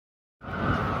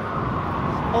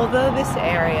Although this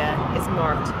area is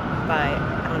marked by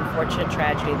an unfortunate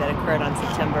tragedy that occurred on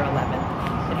September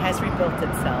 11th, it has rebuilt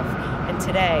itself, and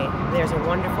today there's a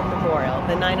wonderful memorial,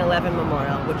 the 9/11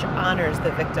 Memorial, which honors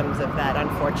the victims of that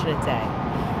unfortunate day.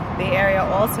 The area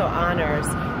also honors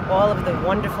all of the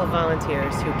wonderful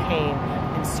volunteers who came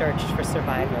and searched for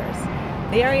survivors.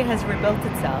 The area has rebuilt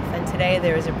itself, and today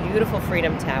there is a beautiful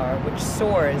Freedom Tower which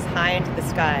soars high into the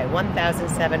sky,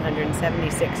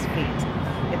 1,776 feet.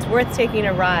 It's worth taking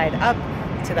a ride up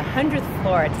to the 100th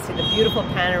floor to see the beautiful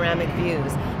panoramic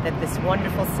views that this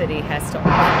wonderful city has to offer.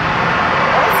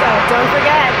 Also, don't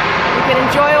forget, you can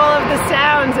enjoy all of the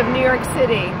sounds of New York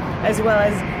City, as well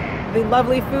as the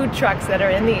lovely food trucks that are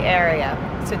in the area.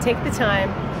 So take the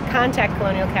time, contact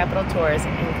Colonial Capital Tours,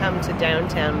 and come to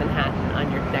downtown Manhattan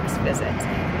on your next visit.